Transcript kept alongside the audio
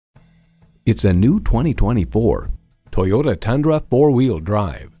It's a new 2024 Toyota Tundra 4-wheel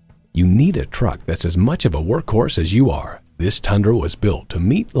drive. You need a truck that's as much of a workhorse as you are. This Tundra was built to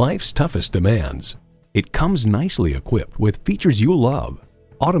meet life's toughest demands. It comes nicely equipped with features you'll love: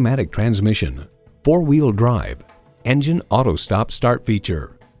 automatic transmission, 4-wheel drive, engine auto stop start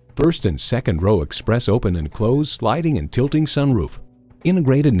feature, first and second row express open and close sliding and tilting sunroof,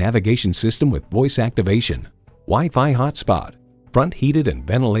 integrated navigation system with voice activation, Wi-Fi hotspot, front heated and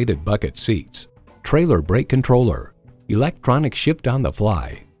ventilated bucket seats, trailer brake controller, electronic shift on the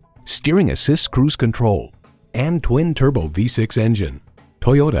fly, steering assist cruise control, and twin-turbo V6 engine.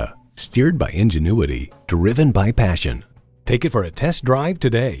 Toyota, steered by ingenuity, driven by passion. Take it for a test drive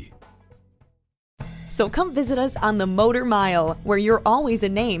today. So come visit us on the Motor Mile, where you're always a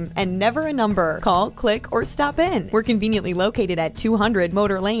name and never a number. Call, click, or stop in. We're conveniently located at 200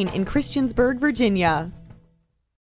 Motor Lane in Christiansburg, Virginia.